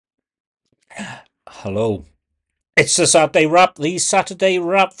Hello. It's the Saturday wrap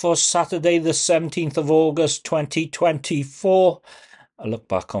for Saturday, the 17th of August, 2024. I look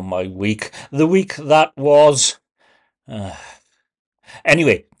back on my week, the week that was. Uh,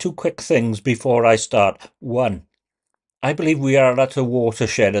 anyway, two quick things before I start. One, I believe we are at a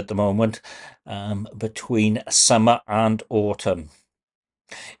watershed at the moment between summer and autumn.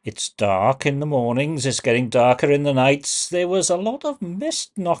 It's dark in the mornings, it's getting darker in the nights. There was a lot of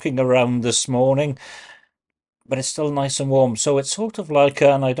mist knocking around this morning, but it's still nice and warm. So it's sort of like,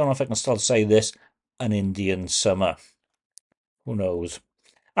 and I don't know if I can still say this, an Indian summer. Who knows?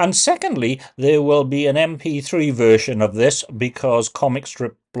 And secondly, there will be an MP3 version of this because Comic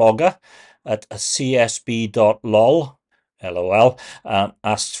Strip Blogger at csb.lol LOL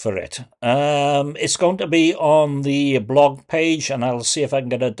asked for it. It's going to be on the blog page, and I'll see if I can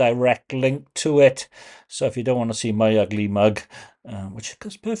get a direct link to it. So if you don't want to see my ugly mug, which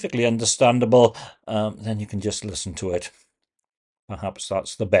is perfectly understandable, then you can just listen to it. Perhaps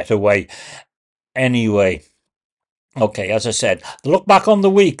that's the better way. Anyway, okay, as I said, look back on the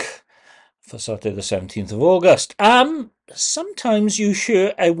week for Saturday the 17th of August. Sometimes you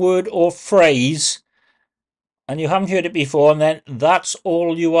hear a word or phrase and you haven't heard it before, and then that's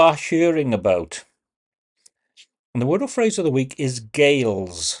all you are hearing about. And the word or phrase of the week is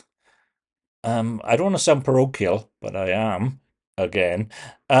gales. I don't want to sound parochial, but I am, again.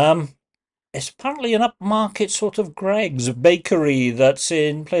 It's apparently an upmarket sort of Greg's bakery that's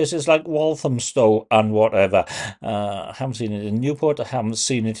in places like Walthamstow and whatever. I haven't seen it in Newport, I haven't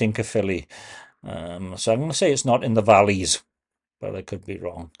seen it in Caerphilly. So I'm going to say it's not in the valleys, but I could be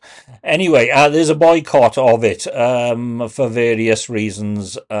wrong. Anyway, there's a boycott of it for various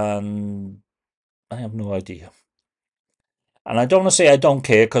reasons, and I have no idea. And I don't want to say I don't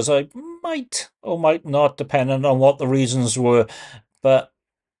care, because I might or might not, depending on what the reasons were. But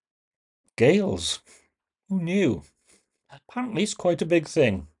Gales, who knew? Apparently it's quite a big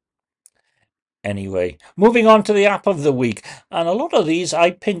thing. Anyway, moving on to the app of the week. And a lot of these I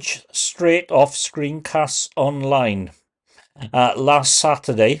pinch straight off screencasts online. Last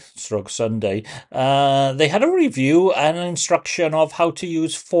Saturday, stroke Sunday, they had a review and an instruction of how to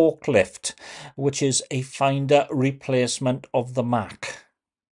use Forklift, which is a Finder replacement of the Mac.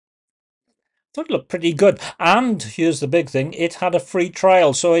 Thought it looked pretty good. And here's the big thing, it had a free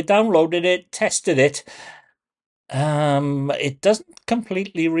trial, so I downloaded it, tested it. It doesn't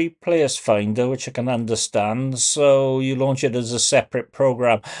completely replace Finder, which I can understand, so you launch it as a separate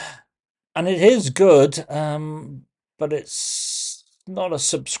program. And it is good, but it's not a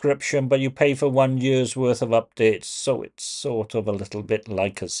subscription, but you pay for 1 year's worth of updates, so it's sort of a little bit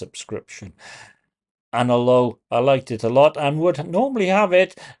like a subscription. And although I liked it a lot and would normally have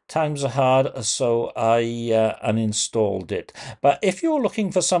it, times are hard, so I uninstalled it. But if you're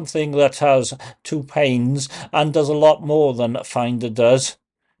looking for something that has two panes and does a lot more than Finder does,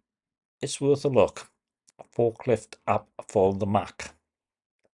 it's worth a look. Forklift app for the Mac.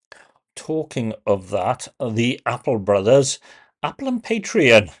 Talking of that, the Apple brothers, Apple and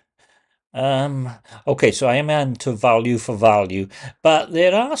Patreon. Okay, so I am into value for value, but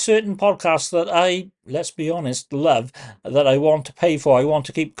there are certain podcasts that I, let's be honest, love, that I want to pay for. I want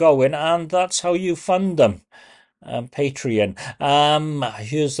to keep going, and that's how you fund them. Patreon.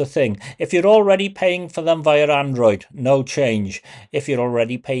 Here's the thing. If you're already paying for them via Android, no change. If you're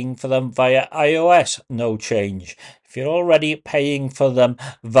already paying for them via iOS, no change. If you're already paying for them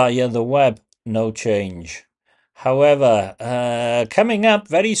via the web, no change. However, coming up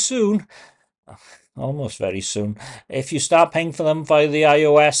very soon, almost very soon, if you start paying for them via the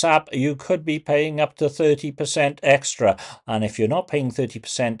iOS app, you could be paying up to 30% extra. And if you're not paying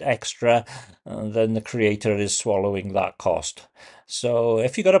 30% extra, then the creator is swallowing that cost. So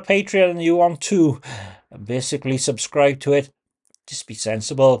if you've got a Patreon and you want to basically subscribe to it, just be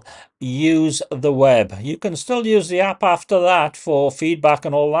sensible. Use the web. You can still use the app after that for feedback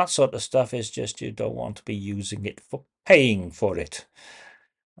and all that sort of stuff. It's just you don't want to be using it for paying for it.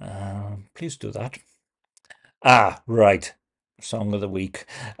 Please do that. Right. Song of the week.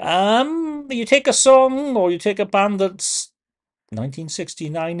 You take a song or you take a band that's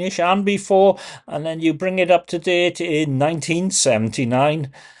 1969-ish and before, and then you bring it up to date in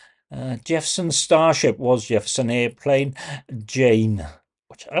 1979. Jefferson Starship was Jefferson Airplane. Jane,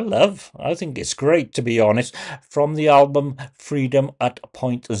 which I love. I think it's great, to be honest, from the album Freedom at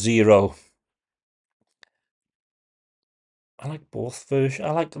Point Zero. I like both versions.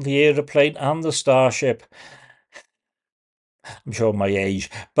 I like the aeroplane and the Starship. I'm showing my age,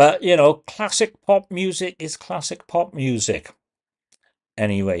 but you know, classic pop music is classic pop music.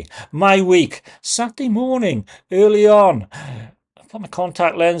 Anyway, my week, Saturday morning, early on, put my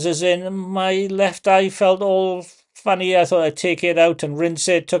contact lenses in, and my left eye felt all funny. I thought I'd take it out and rinse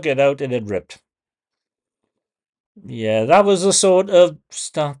it. Took it out, and it ripped. Yeah, that was the sort of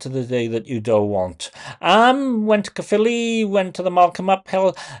start to the day that you don't want. Went to Caerphilly, went to the Malcolm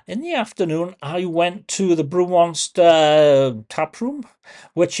Uphill. In the afternoon, I went to the Brew Monster tap room,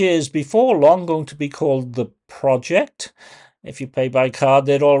 which is before long going to be called the Project. If you pay by card,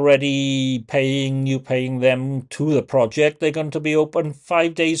 they're already paying them to the project. They're going to be open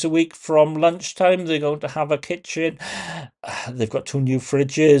 5 days a week from lunchtime. They're going to have a kitchen. They've got 2 new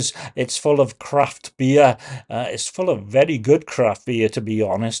fridges. It's full of craft beer. It's full of very good craft beer, to be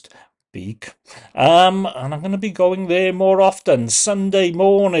honest. Beak. And I'm going to be going there more often. Sunday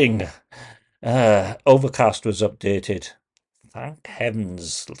morning. Overcast was updated. Thank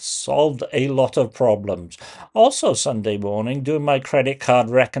heavens, solved a lot of problems. Also Sunday morning, doing my credit card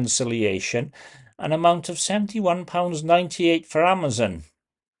reconciliation, an amount of £71.98 for Amazon.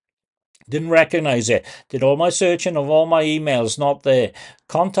 Didn't recognise it. Did all my searching of all my emails, not there.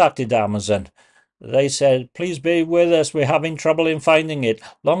 Contacted Amazon. They said, please be with us, we're having trouble in finding it.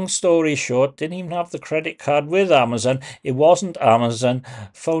 Long story short, didn't even have the credit card with Amazon. It wasn't Amazon.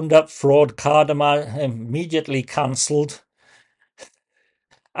 Phoned up fraud card, immediately cancelled.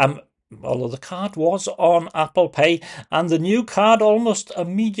 Although the card was on Apple Pay, and the new card almost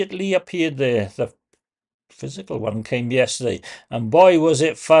immediately appeared there. The physical one came yesterday, and boy was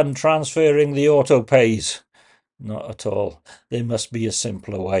it fun transferring the auto pays. Not at all. There must be a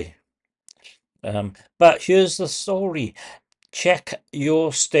simpler way. But here's the story. Check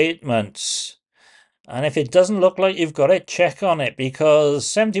your statements. And if it doesn't look like you've got it, check on it, because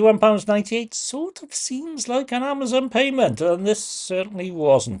 £71.98 sort of seems like an Amazon payment, and this certainly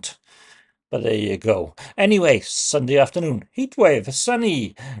wasn't. But there you go. Anyway, Sunday afternoon, heatwave,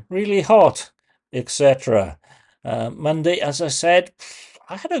 sunny, really hot, etc. Monday, as I said,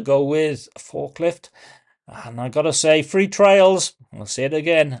 I had to go with a forklift, and I gotta say, free trials, I'll say it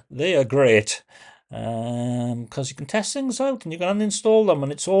again, they are great. Because you can test things out and you can uninstall them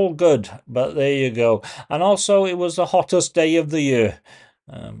and it's all good. But there you go. And also, it was the hottest day of the year,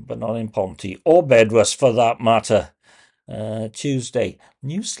 but not in Ponty or Bedwas for that matter. Tuesday,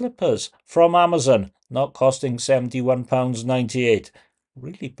 new slippers from Amazon, not costing £71.98.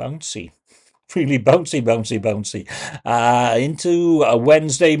 Really bouncy. Really bouncy. Into a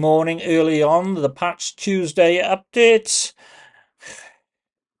Wednesday morning early on, the Patch Tuesday updates.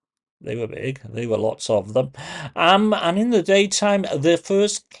 They were big. They were lots of them. And in the daytime, the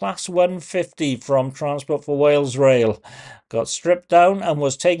first Class 150 from Transport for Wales Rail got stripped down and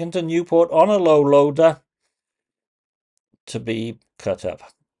was taken to Newport on a low loader to be cut up.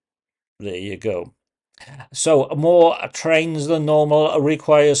 There you go. So more trains than normal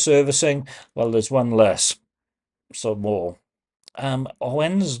require servicing. Well, there's one less. So more.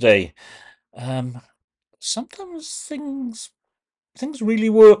 Wednesday. Sometimes things really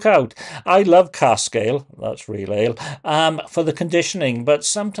work out. I love cask ale, that's real ale, for the conditioning, but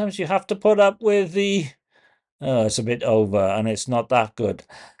sometimes you have to put up with it's a bit over and it's not that good.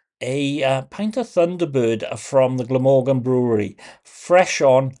 A pint of Thunderbird from the Glamorgan Brewery, fresh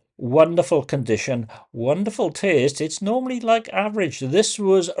on, wonderful condition, wonderful taste. It's normally like average. This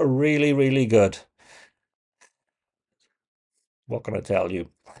was really, really good. What can I tell you?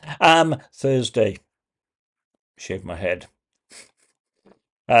 Thursday, shave my head.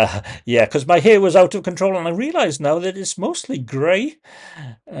 Yeah, because my hair was out of control, and I realise now that it's mostly grey.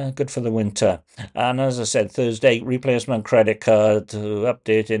 Good for the winter. And as I said, Thursday, replacement credit card,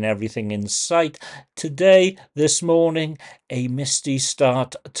 updating everything in sight. Today, this morning, a misty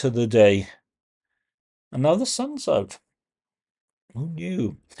start to the day. And now the sun's out. Who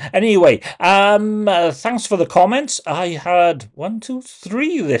knew? Anyway, thanks for the comments. I had 1, 2,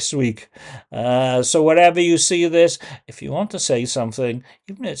 3 this week. So wherever you see this, if you want to say something,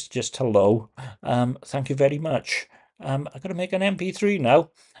 even if it's just hello, thank you very much. I've got to make an MP3 now.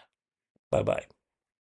 Bye-bye.